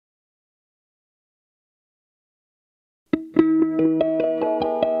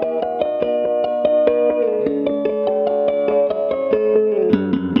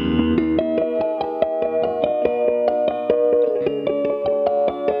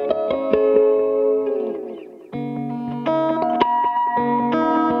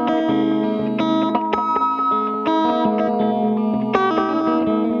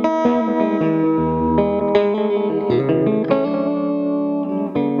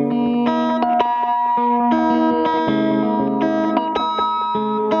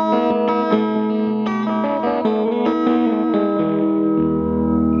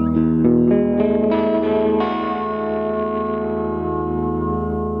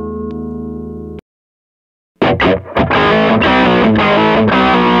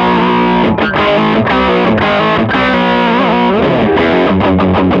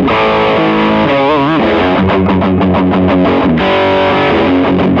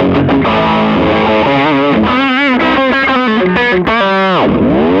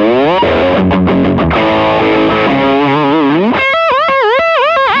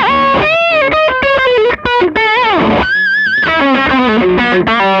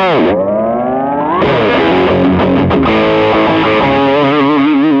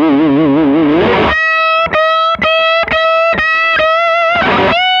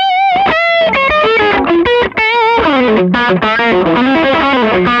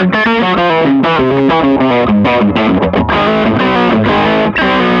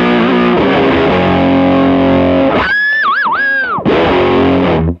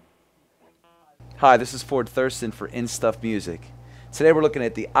Hi, this is Ford Thurston for In Stuff Music. Today we're looking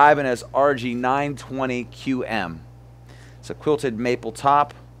at the Ibanez RG920QM. It's a quilted maple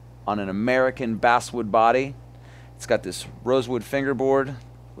top on an American basswood body. It's got this rosewood fingerboard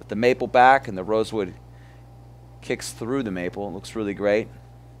with the maple back, and the rosewood kicks through the maple. It looks really great.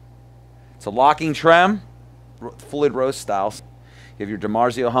 It's a locking trem, fully rose style. You have your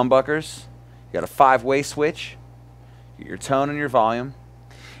DiMarzio humbuckers. You got a 5-way switch. You get your tone and your volume.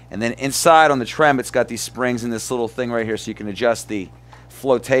 And then inside on the trem, it's got these springs and this little thing right here, so you can adjust the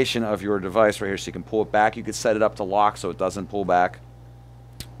flotation of your device right here, so you can pull it back. You could set it up to lock so it doesn't pull back,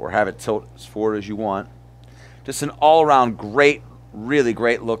 or have it tilt as forward as you want. Just an all-around great, really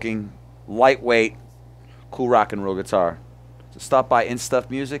great looking, lightweight, cool rock and roll guitar. So stop by In Stuff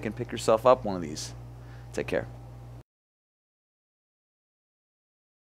Music and pick yourself up one of these. Take care.